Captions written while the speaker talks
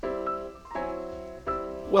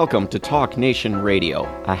Welcome to Talk Nation Radio,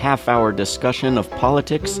 a half-hour discussion of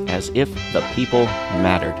politics as if the people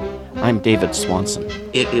mattered. I'm David Swanson.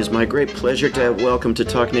 It is my great pleasure to welcome to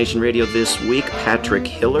Talk Nation Radio this week Patrick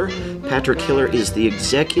Hiller. Patrick Hiller is the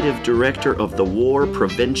Executive Director of the War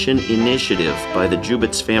Prevention Initiative by the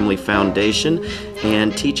Jubitz Family Foundation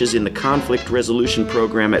and teaches in the Conflict Resolution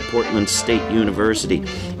Program at Portland State University.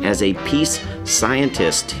 As a peace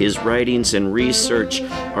scientist, his writings and research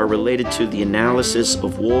are related to the analysis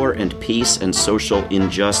of war and peace and social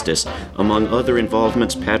injustice. Among other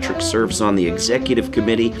involvements, Patrick serves on the Executive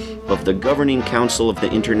Committee of the Governing Council of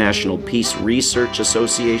the International Peace Research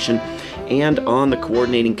Association and on the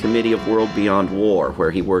Coordinating Committee of World Beyond War,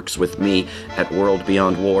 where he works with me at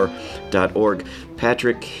worldbeyondwar.org.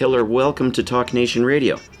 Patrick Hiller, welcome to Talk Nation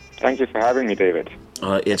Radio. Thank you for having me, David.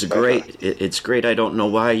 It's great. It's great. I don't know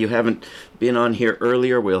why you haven't been on here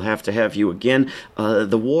earlier. We'll have to have you again.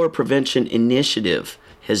 The War Prevention Initiative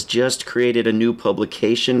has just created a new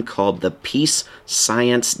publication called the Peace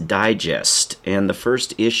Science Digest. And the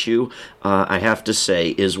first issue, I have to say,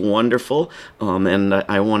 is wonderful. And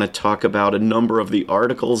I want to talk about a number of the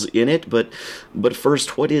articles in it. But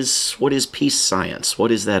first, what is peace science?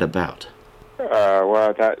 What is that about?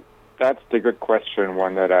 Well, that's the good question,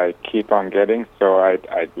 one that I keep on getting, so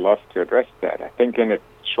I'd love to address that. I think in its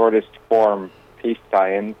shortest form, peace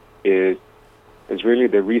science is really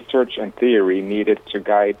the research and theory needed to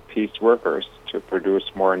guide peace workers to produce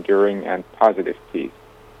more enduring and positive peace.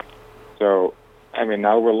 So,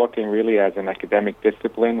 now we're looking really as an academic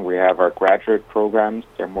discipline. We have our graduate programs.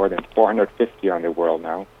 There are more than 450 on the world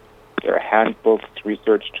now. There are handbooks,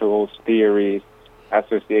 research tools, theories,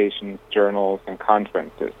 associations, journals, and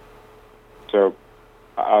conferences. So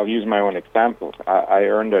I'll use my own examples. I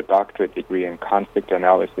earned a doctorate degree in conflict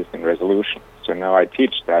analysis and resolution. So now I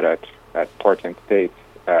teach that at Portland State,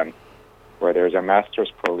 where there's a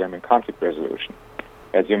master's program in conflict resolution.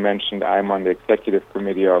 As you mentioned, I'm on the executive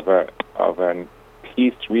committee of a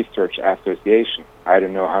peace research association. I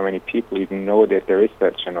don't know how many people even know that there is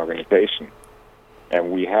such an organization.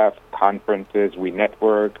 And we have conferences, we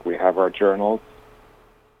network, we have our journals.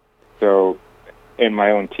 So in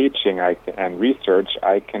my own teaching and research,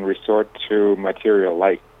 I can resort to material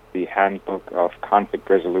like the Handbook of Conflict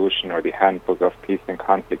Resolution or the Handbook of Peace and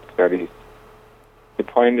Conflict Studies. The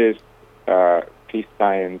point is, peace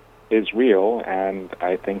science is real, and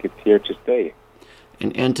I think it's here to stay.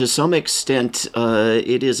 And to some extent,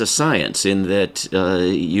 it is a science in that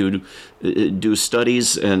you do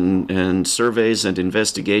studies and surveys and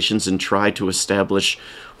investigations and try to establish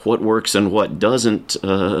what works and what doesn't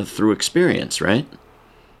through experience, right?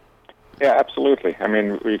 Yeah, absolutely.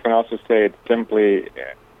 We can also say it simply,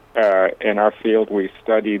 in our field, we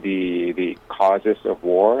study the causes of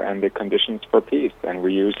war and the conditions for peace, and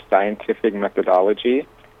we use scientific methodology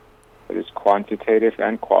that is quantitative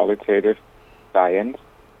and qualitative science.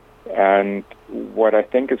 And what I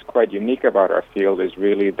think is quite unique about our field is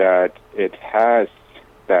really that it has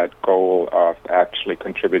that goal of actually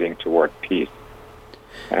contributing toward peace.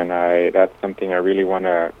 And that's something I really want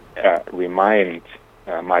to remind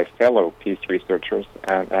my fellow peace researchers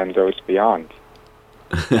and those beyond.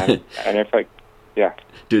 And if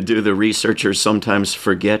Do the researchers sometimes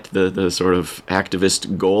forget the sort of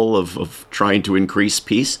activist goal of trying to increase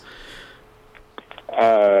peace?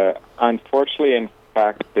 Unfortunately, in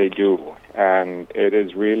fact, they do. And it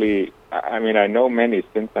is really, I know many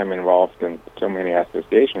since I'm involved in so many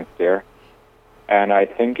associations there. And I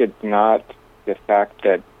think it's not the fact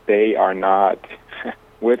that they are not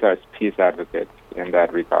with us peace advocates in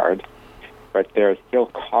that regard, but they're still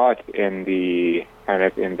caught in the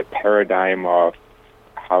paradigm of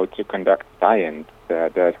how to conduct science,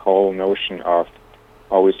 that whole notion of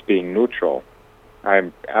always being neutral.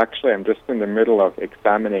 I'm just in the middle of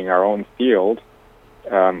examining our own field.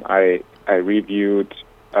 I reviewed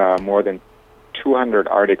more than 200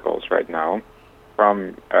 articles right now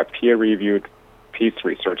from peer-reviewed peace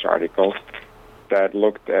research articles that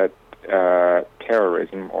looked at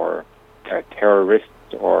terrorism or terrorists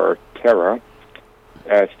or terror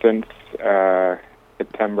since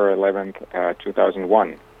September 11th,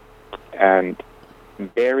 2001. And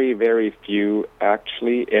very, very few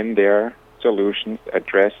actually in their solutions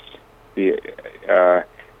address the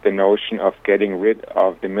notion of getting rid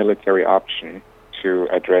of the military option to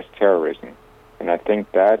address terrorism. And I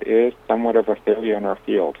think that is somewhat of a failure in our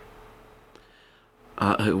field.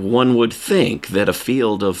 One would think that a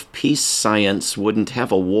field of peace science wouldn't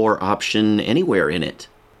have a war option anywhere in it.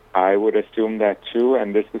 I would assume that too,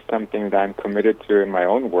 and this is something that I'm committed to in my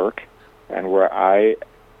own work, and where I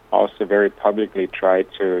also very publicly try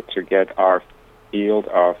to get our field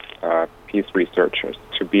of peace researchers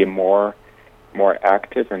to be more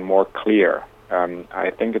active and more clear.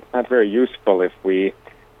 I think it's not very useful if we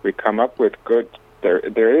come up with good.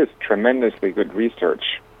 There is tremendously good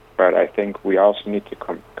research, but I think we also need to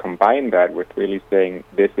combine that with really saying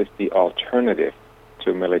this is the alternative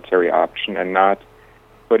to military option, and not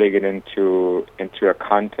putting it into a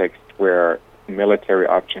context where military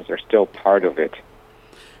options are still part of it.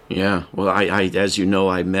 Yeah, well, I as you know,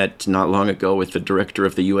 I met not long ago with the director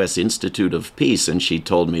of the U.S. Institute of Peace, and she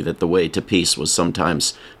told me that the way to peace was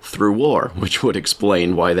sometimes through war, which would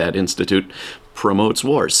explain why that institute promotes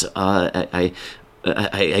wars. I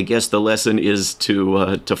guess the lesson is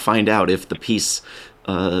to find out if the peace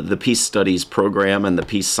studies program and the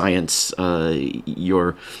peace science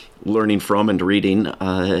you're learning from and reading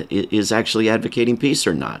is actually advocating peace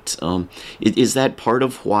or not. Is that part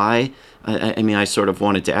of why? I mean, I sort of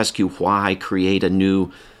wanted to ask you why create a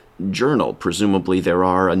new journal. Presumably there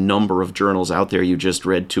are a number of journals out there. You just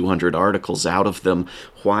read 200 articles out of them.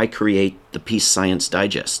 Why create the Peace Science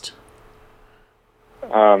Digest?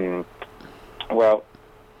 Well,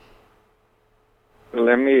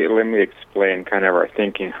 let me explain kind of our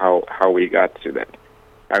thinking, how we got to that.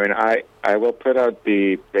 I mean, I will put out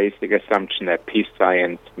the basic assumption that peace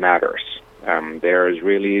science matters. There is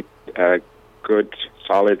really good,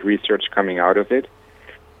 solid research coming out of it,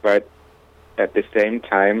 but at the same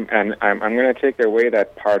time, and I'm going to take away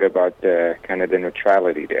that part about the kind of the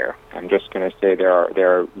neutrality there. I'm just going to say there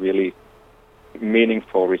are really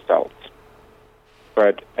meaningful results.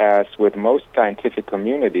 But as with most scientific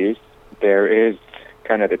communities, there is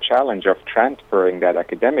kind of the challenge of transferring that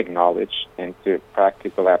academic knowledge into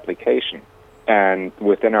practical application. And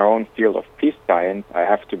within our own field of peace science, I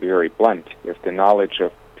have to be very blunt. If the knowledge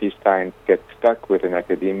of peace science gets stuck within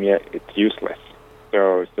academia, it's useless.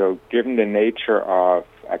 So given the nature of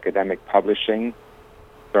academic publishing,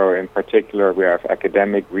 so in particular we have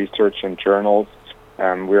academic research in journals,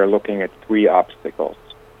 we are looking at three obstacles.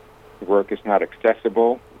 The work is not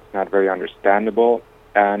accessible, it's not very understandable,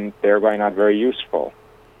 and thereby not very useful.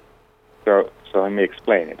 So let me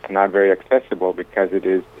explain. It's not very accessible because it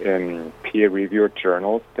is in peer-reviewed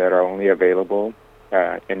journals that are only available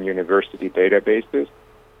in university databases,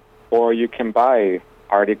 or you can buy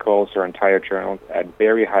articles or entire journals at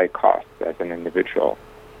very high cost as an individual.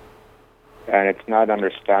 And it's not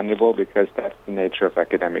understandable because that's the nature of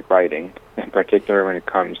academic writing, in particular when it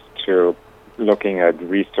comes to looking at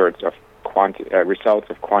research of results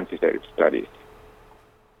of quantitative studies,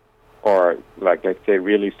 or like, let's say,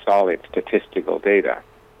 really solid statistical data.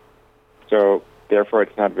 So therefore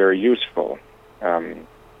it's not very useful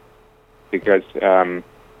because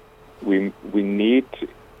we need to,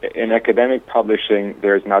 in academic publishing,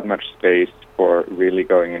 there's not much space for really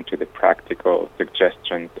going into the practical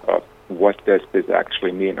suggestions of what does this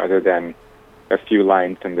actually mean other than a few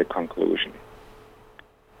lines in the conclusion.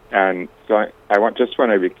 And so I want to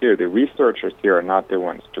be clear, the researchers here are not the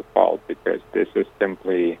ones to fault, because this is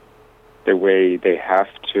simply the way they have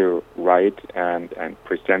to write and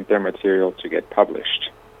present their material to get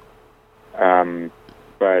published.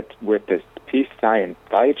 But with this Peace Science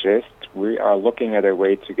Digest, we are looking at a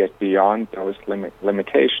way to get beyond those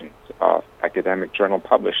limitations of academic journal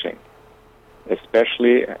publishing,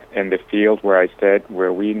 especially in the field where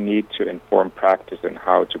we need to inform practice and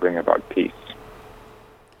how to bring about peace.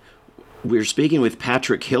 We're speaking with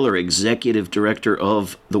Patrick Hiller, Executive Director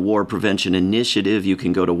of the War Prevention Initiative. You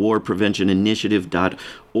can go to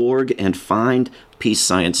warpreventioninitiative.org and find Peace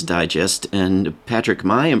Science Digest. And Patrick,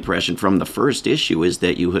 my impression from the first issue is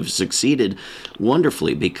that you have succeeded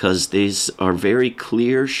wonderfully, because these are very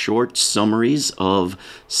clear, short summaries of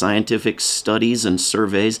scientific studies and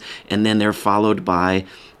surveys, and then they're followed by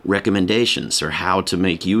recommendations or how to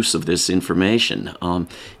make use of this information.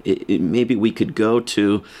 Maybe we could go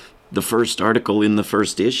to the first article in the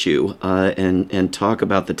first issue and talk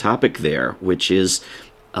about the topic there, which is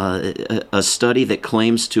a study that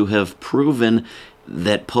claims to have proven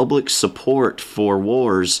that public support for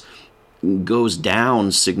wars goes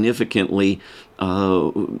down significantly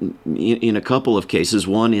in a couple of cases.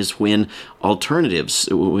 One is when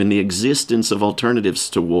the existence of alternatives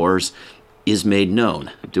to wars is made known.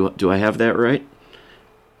 Do I have that right?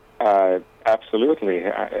 Absolutely.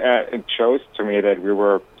 It shows to me that we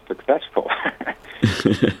were successful.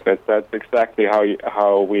 That's exactly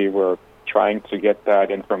how we were trying to get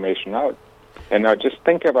that information out. And now just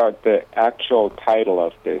think about the actual title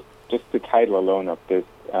of this, just the title alone of this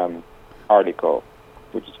article,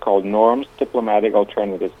 which is called Norms, Diplomatic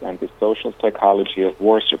Alternatives, and the Social Psychology of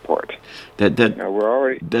War Support.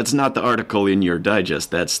 That's not the article in your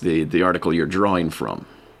digest. That's the article you're drawing from.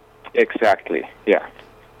 Exactly, yeah.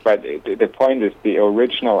 But the point is, the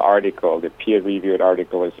original article, the peer-reviewed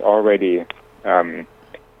article, is already, the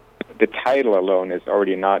title alone is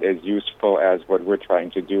already not as useful as what we're trying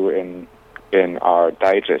to do in our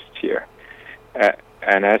digest here.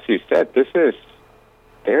 And as you said,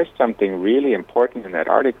 there's something really important in that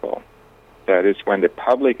article. That is, when the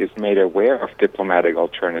public is made aware of diplomatic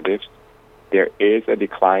alternatives, there is a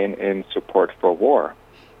decline in support for war.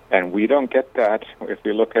 And we don't get that if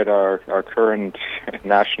we look at our current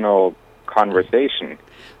national conversation.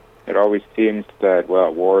 It always seems that,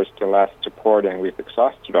 well, war is the last support and we've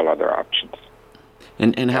exhausted all other options.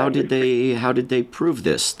 And how did they prove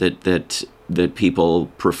this, that people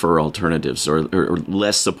prefer alternatives or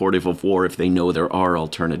less supportive of war if they know there are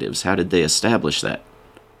alternatives? How did they establish that?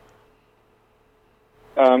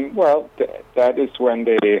 That is when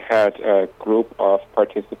they had a group of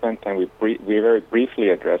participants, and we very briefly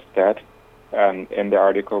addressed that in the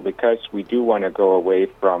article, because we do want to go away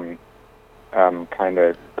from kind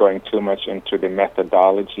of going too much into the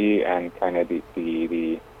methodology and kind of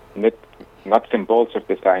the nuts and bolts of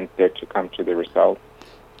the science there to come to the results.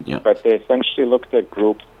 Yeah. But they essentially looked at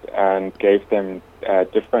groups and gave them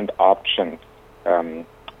different options,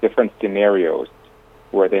 different scenarios,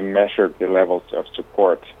 where they measured the levels of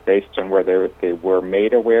support based on whether they were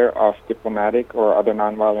made aware of diplomatic or other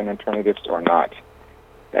nonviolent alternatives or not.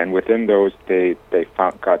 And within those, they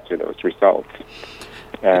got to those results.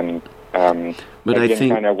 And but again, I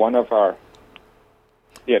think kind of one of our,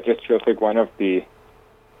 just real quick, one of the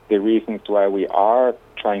reasons why we are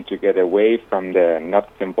trying to get away from the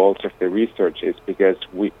nuts and bolts of the research is because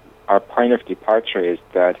our point of departure is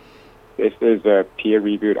that this is a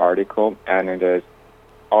peer-reviewed article, and it has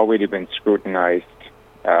already been scrutinized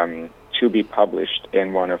to be published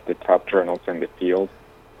in one of the top journals in the field.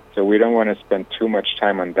 So we don't want to spend too much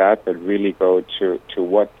time on that, but really go to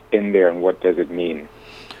what's in there and what does it mean.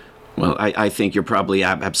 Well, I think you're probably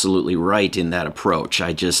absolutely right in that approach.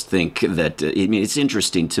 I just think that it's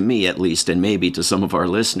interesting to me, at least, and maybe to some of our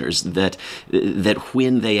listeners, that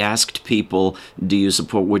when they asked people,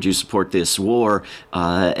 would you support this war,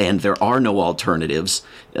 and there are no alternatives,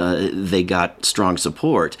 they got strong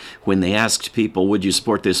support. When they asked people, would you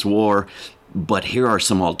support this war, but here are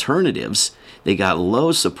some alternatives, they got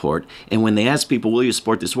low support. And when they asked people, will you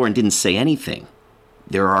support this war, and didn't say anything,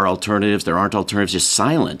 there are alternatives, there aren't alternatives, just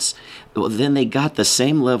silence, well, then they got the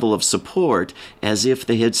same level of support as if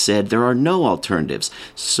they had said there are no alternatives.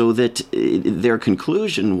 So that their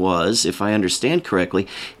conclusion was, if I understand correctly,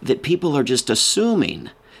 that people are just assuming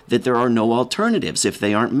that there are no alternatives if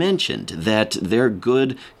they aren't mentioned, that their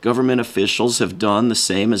good government officials have done the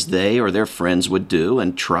same as they or their friends would do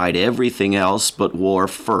and tried everything else but war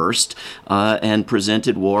first, and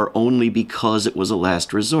presented war only because it was a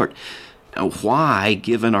last resort. Why,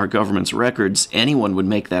 given our government's records, anyone would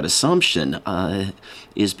make that assumption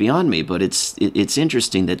is beyond me. But it's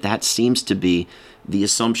interesting that seems to be the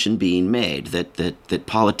assumption being made, that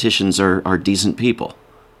politicians are decent people.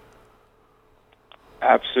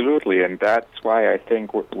 Absolutely, and that's why I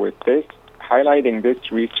think with this, highlighting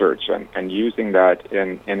this research and using that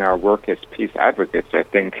in our work as peace advocates, I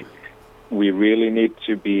think we really need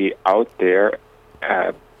to be out there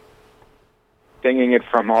singing it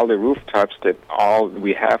from all the rooftops that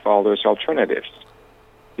we have all those alternatives,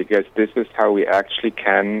 because this is how we actually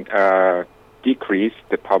can decrease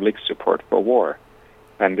the public support for war.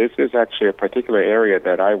 And this is actually a particular area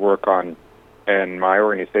that I work on in my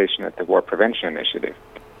organization at the War Prevention Initiative.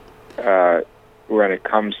 When it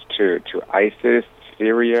comes to ISIS,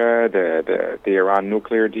 Syria, the Iran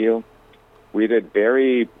nuclear deal, we did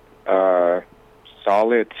very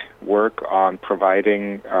solid work on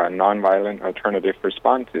providing nonviolent alternative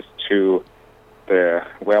responses to the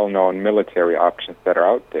well-known military options that are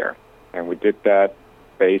out there. And we did that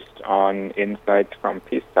based on insights from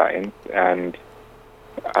peace science. And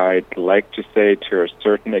I'd like to say, to a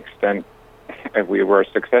certain extent, we were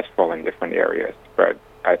successful in different areas. But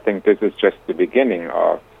I think this is just the beginning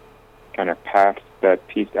of kind of paths that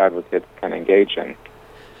peace advocates can engage in.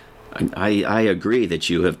 I agree that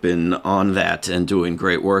you have been on that and doing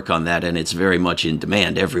great work on that, and it's very much in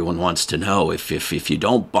demand. Everyone wants to know if you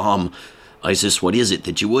don't bomb ISIS, what is it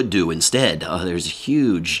that you would do instead? There's a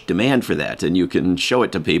huge demand for that, and you can show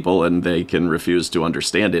it to people, and they can refuse to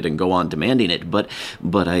understand it and go on demanding it. But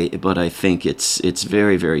I think it's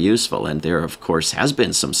very, very useful, and there of course has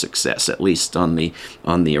been some success, at least on the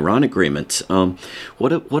Iran agreement.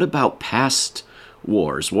 What about past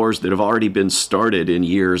wars that have already been started in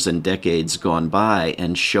years and decades gone by,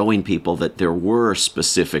 and showing people that there were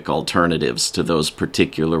specific alternatives to those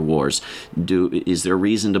particular wars. Is there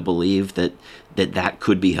reason to believe that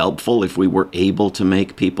could be helpful if we were able to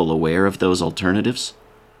make people aware of those alternatives?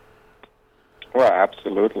 Well,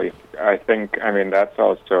 absolutely. I mean, that's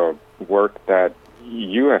also work that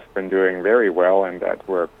you have been doing very well and that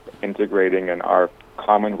we're integrating in our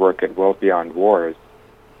common work at World Beyond Wars,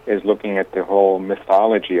 is looking at the whole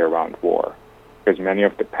mythology around war. Because many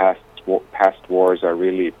of the past wars are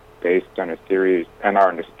really based on a series, and our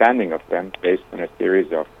understanding of them based on a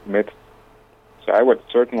series of myths. So I would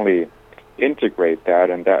certainly integrate that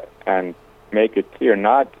and make it clear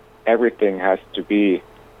not everything has to be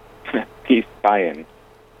peace science.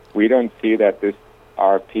 We don't see that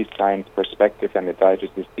our peace science perspective and the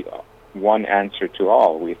digest is the one answer to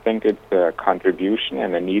all. We think it's a contribution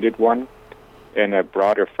and a needed one in a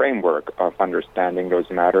broader framework of understanding those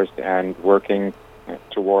matters and working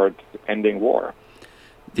towards ending war.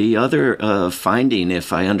 The other finding,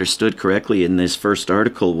 if I understood correctly in this first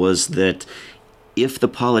article, was that if the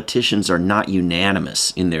politicians are not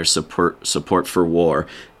unanimous in their support for war,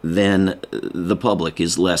 then the public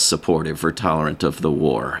is less supportive or tolerant of the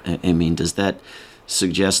war. I mean, does that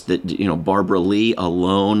suggest that, Barbara Lee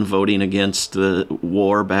alone voting against the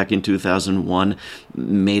war back in 2001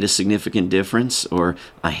 made a significant difference, or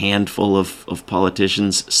a handful of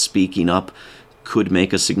politicians speaking up could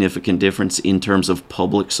make a significant difference in terms of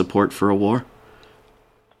public support for a war?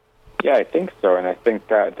 Yeah, I think so, and I think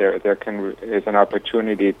that there is an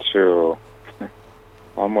opportunity to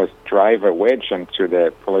almost drive a wedge into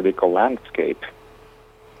the political landscape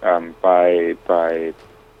by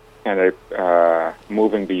kind of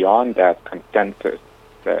moving beyond that consensus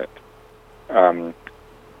that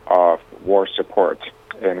of war support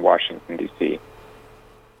in Washington, D.C.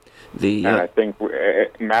 And I think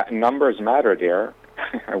numbers matter there,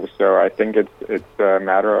 so I think it's a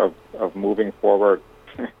matter of moving forward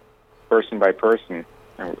person by person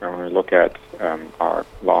when we look at our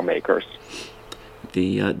lawmakers.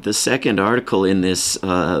 The second article in this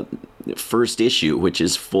first issue, which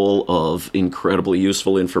is full of incredibly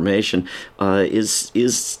useful information, opens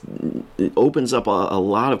up a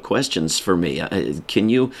lot of questions for me. Can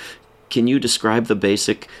you describe the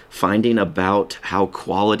basic finding about how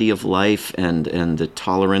quality of life and the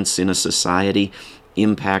tolerance in a society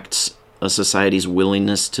impacts a society's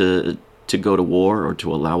willingness to go to war or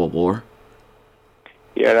to allow a war?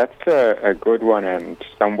 Yeah, that's a good one and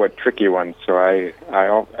somewhat tricky one. So I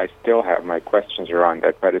still have my questions around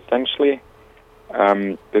that. But essentially,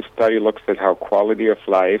 this study looks at how quality of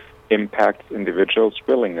life impacts individuals'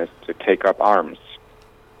 willingness to take up arms.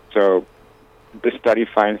 So the study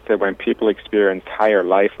finds that when people experience higher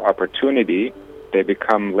life opportunity, they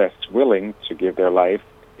become less willing to give their life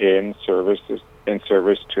in service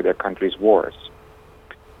to their country's wars.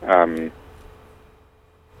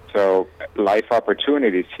 So life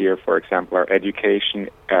opportunities here, for example, are education,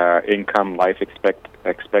 income, life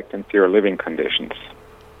expectancy, or living conditions.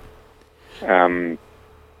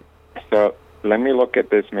 So let me look at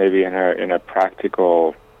this maybe in a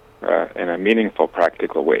practical, in a meaningful,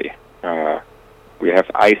 practical way. We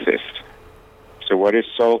have ISIS. So what is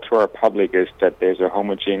sold to our public is that there's a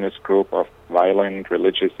homogeneous group of violent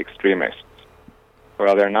religious extremists.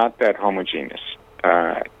 Well, they're not that homogeneous.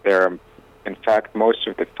 In fact, most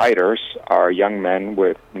of the fighters are young men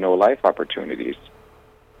with no life opportunities.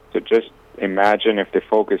 So just imagine if the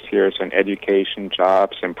focus here is on education,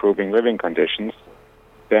 jobs, improving living conditions,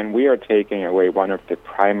 then we are taking away one of the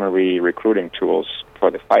primary recruiting tools for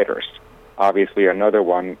the fighters. Obviously, another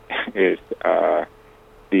one is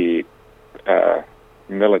the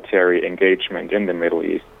military engagement in the Middle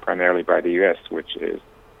East, primarily by the U.S., which is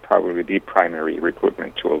probably the primary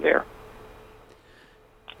recruitment tool there.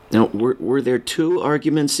 Now, were there two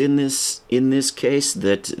arguments in this case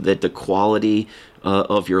that the quality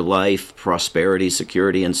of your life, prosperity,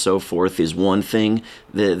 security, and so forth is one thing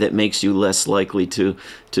that makes you less likely to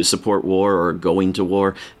support war or going to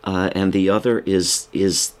war, and the other is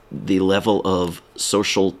the level of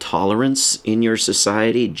social tolerance in your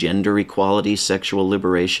society, gender equality, sexual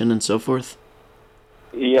liberation, and so forth?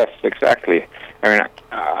 Yes, exactly. I mean,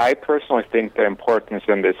 I personally think the importance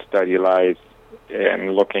in this study lies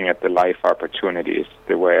in looking at the life opportunities,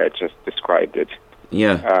 the way I just described it.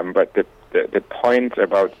 Yeah. But the point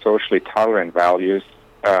about socially tolerant values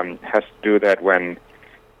has to do that when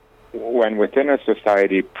within a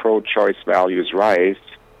society pro-choice values rise,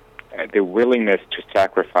 the willingness to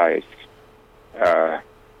sacrifice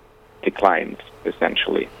declines,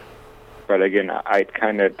 essentially. But again, I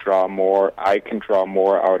can draw more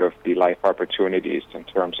out of the life opportunities in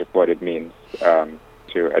terms of what it means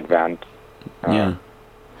to advance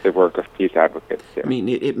the work of peace advocates there. I mean,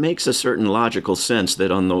 it makes a certain logical sense that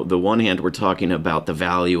on the one hand, we're talking about the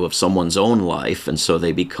value of someone's own life, and so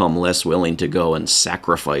they become less willing to go and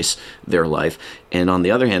sacrifice their life. And on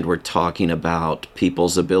the other hand, we're talking about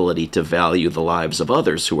people's ability to value the lives of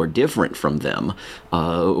others who are different from them,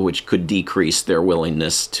 which could decrease their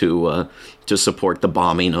willingness to support the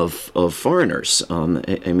bombing of foreigners.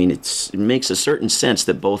 I mean, it makes a certain sense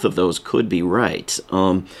that both of those could be right.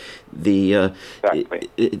 The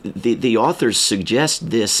authors suggest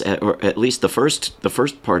this, or at least the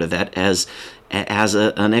first part of that, as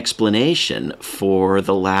an explanation for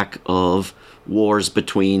the lack of wars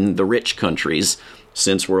between the rich countries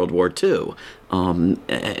since World War II. I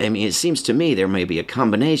mean, it seems to me there may be a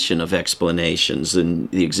combination of explanations in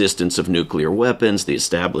the existence of nuclear weapons, the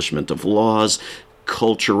establishment of laws,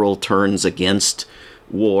 cultural turns against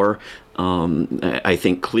war. I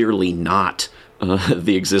think clearly not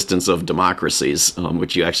the existence of democracies,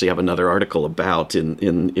 which you actually have another article about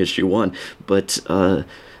in issue 1. But, I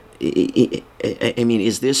mean,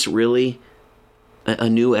 is this really a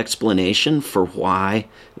new explanation for why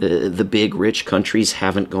the big rich countries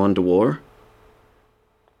haven't gone to war?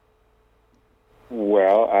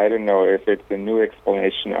 Well, I don't know if it's a new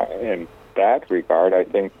explanation in that regard. I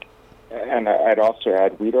think, and I'd also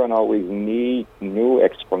add, we don't always need new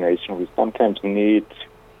explanation. We sometimes need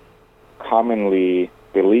commonly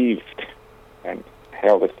believed and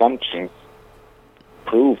held assumptions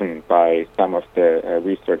proven by some of the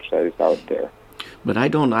research that is out there. But I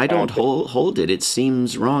don't hold it. It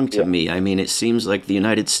seems wrong to me. I mean, it seems like the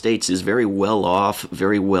United States is very well off,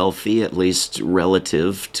 very wealthy, at least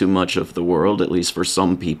relative to much of the world, at least for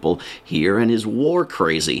some people here, and is war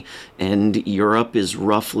crazy. And Europe is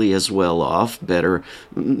roughly as well off, better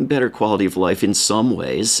quality of life in some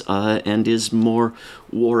ways, and is more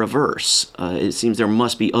war averse. It seems there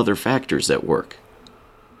must be other factors at work.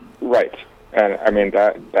 Right. And I mean,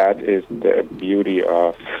 that is the beauty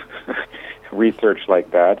of research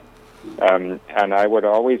like that, and I would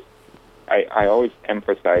always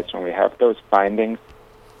emphasize when we have those findings,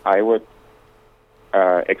 I would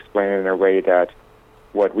explain it in a way that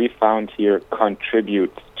what we found here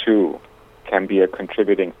contributes to, can be a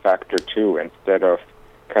contributing factor to, instead of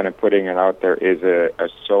kind of putting it out there is a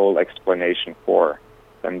sole explanation for,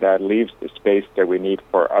 and that leaves the space that we need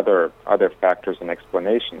for other factors and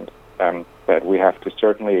explanations that we have to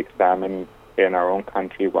certainly examine in our own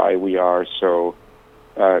country, why we are so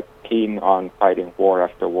keen on fighting war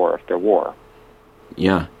after war after war.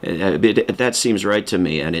 Yeah, that seems right to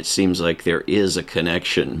me, and it seems like there is a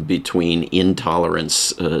connection between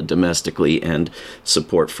intolerance domestically and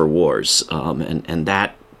support for wars, and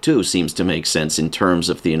that too seems to make sense in terms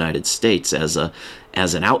of the United States as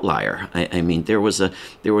an outlier. I mean, there was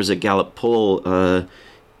a Gallup poll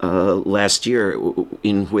last year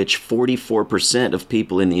in which 44% of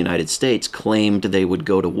people in the United States claimed they would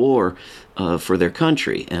go to war for their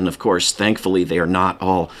country. And of course, thankfully, they are not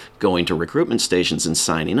all going to recruitment stations and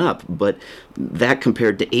signing up. But that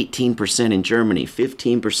compared to 18% in Germany,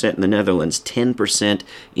 15% in the Netherlands, 10%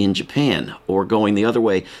 in Japan, or going the other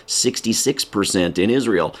way, 66% in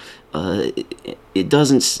Israel. It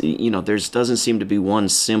doesn't, there doesn't seem to be one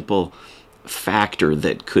simple factor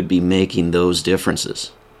that could be making those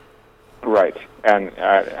differences. Right, and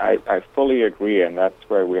I fully agree, and that's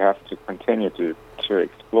where we have to continue to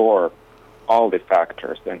explore all the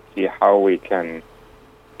factors and see how we can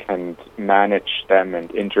manage them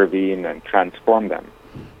and intervene and transform them.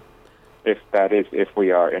 If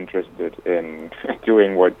we are interested in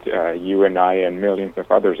doing what you and I and millions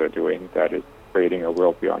of others are doing, that is creating a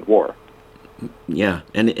world beyond war. Yeah,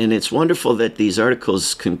 and it's wonderful that these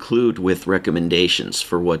articles conclude with recommendations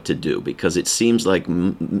for what to do, because it seems like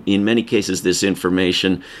in many cases this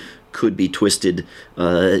information could be twisted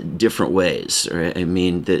different ways. Right? I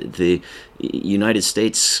mean, the United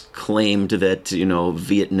States claimed that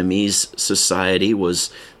Vietnamese society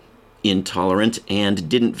was intolerant and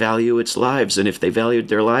didn't value its lives, and if they valued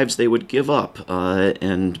their lives, they would give up.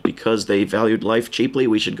 And because they valued life cheaply,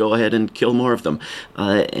 we should go ahead and kill more of them.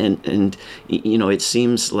 And it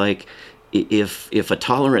seems like if a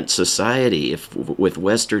tolerant society, if with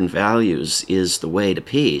Western values, is the way to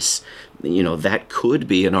peace, that could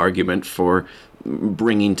be an argument for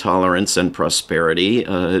bringing tolerance and prosperity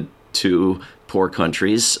to poor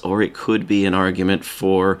countries, or it could be an argument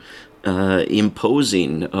for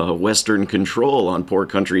imposing Western control on poor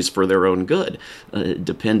countries for their own good,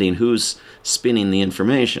 depending who's spinning the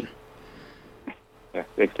information. Yes,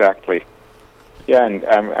 exactly. Yeah, and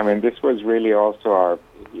I mean, this was really also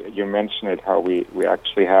you mentioned it, how we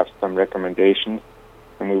actually have some recommendations,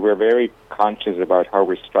 and we were very conscious about how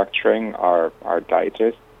we're structuring our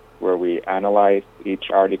digest, where we analyze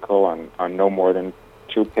each article on no more than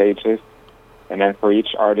 2 pages, and then for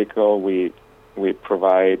each article we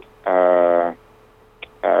provide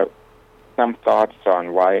some thoughts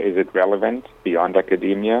on why is it relevant beyond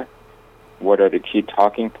academia, what are the key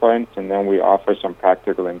talking points, and then we offer some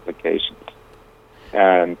practical implications.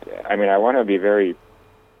 And I mean, I want to be very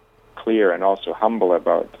clear and also humble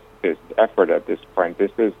about this effort at this point.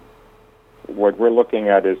 This is what we're looking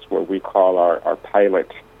at is what we call our pilot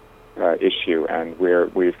issue, and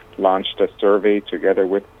we've launched a survey together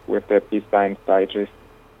with the Peace Science Digest,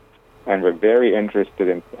 and we're very interested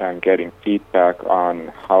in getting feedback on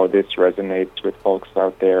how this resonates with folks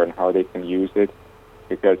out there and how they can use it,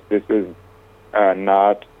 because this is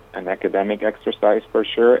not an academic exercise for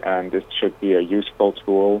sure, and this should be a useful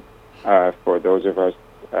tool for those of us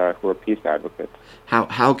who are peace advocates.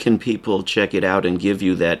 How can people check it out and give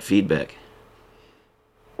you that feedback?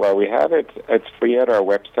 Well, we have it. It's free at our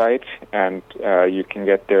website, and you can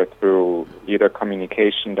get there through either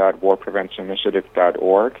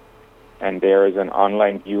communication.warpreventioninitiative.org, and there is an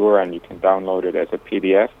online viewer, and you can download it as a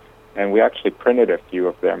PDF. And we actually printed a few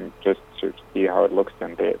of them just to see how it looks,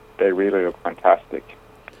 and they really look fantastic.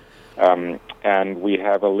 And we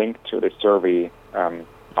have a link to the survey on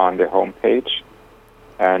the homepage,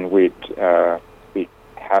 and we'd be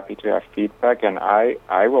happy to have feedback. And I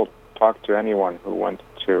will talk to anyone who wants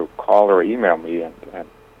to call or email me and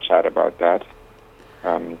chat about that.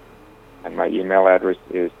 And my email address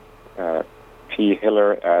is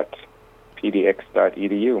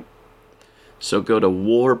philler@pdx.edu. So go to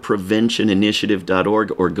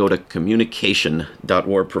warpreventioninitiative.org or go to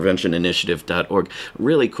communication.warpreventioninitiative.org.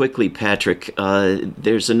 Really quickly, Patrick,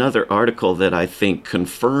 there's another article that I think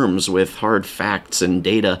confirms with hard facts and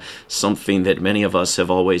data something that many of us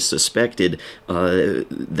have always suspected,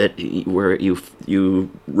 that where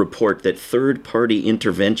you report that third-party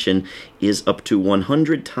intervention is up to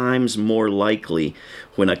 100 times more likely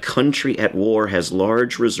when a country at war has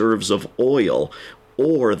large reserves of oil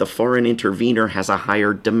or the foreign intervener has a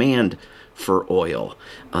higher demand for oil.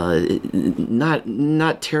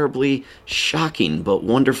 Not terribly shocking, but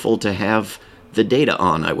wonderful to have the data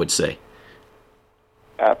on, I would say.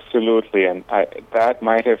 Absolutely, and that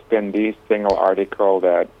might have been the single article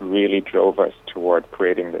that really drove us toward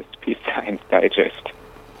creating this Peace Science Digest.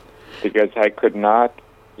 Because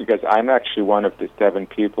I'm actually one of the 7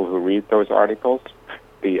 people who read those articles,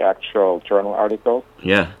 the actual journal articles.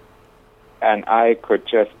 Yeah. And I could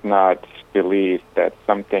just not believe that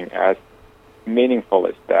something as meaningful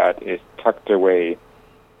as that is tucked away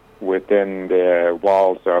within the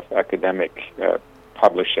walls of academic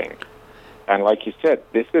publishing. And like you said,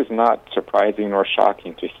 this is not surprising nor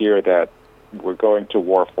shocking to hear that we're going to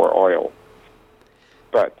war for oil.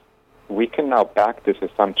 But we can now back this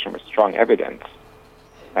assumption with strong evidence.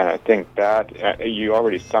 And I think that you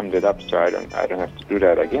already summed it up, so I don't have to do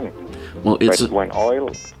that again. Well, when oil,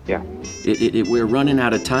 yeah. We're running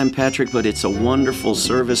out of time, Patrick, but it's a wonderful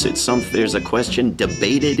service. There's a question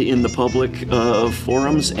debated in the public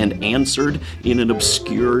forums and answered in an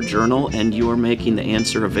obscure journal, and you are making the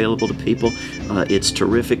answer available to people. It's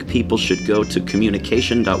terrific. People should go to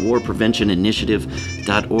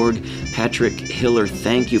communication.warpreventioninitiative.org. Patrick Hiller,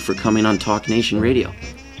 thank you for coming on Talk Nation Radio.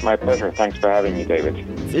 My pleasure. Thanks for having me, David.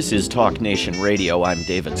 This is Talk Nation Radio. I'm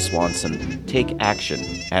David Swanson. Take action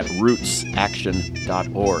at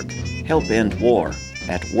rootsaction.org. Help end war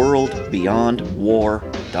at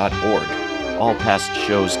worldbeyondwar.org. All past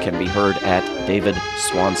shows can be heard at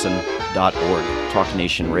davidswanson.org. Talk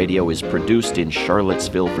Nation Radio is produced in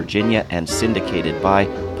Charlottesville, Virginia, and syndicated by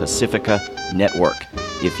Pacifica Network.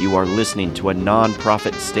 If you are listening to a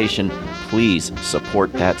non-profit station, please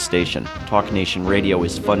support that station. Talk Nation Radio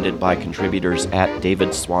is funded by contributors at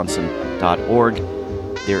davidswanson.org.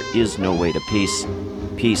 There is no way to peace.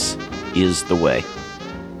 Peace is the way.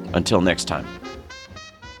 Until next time.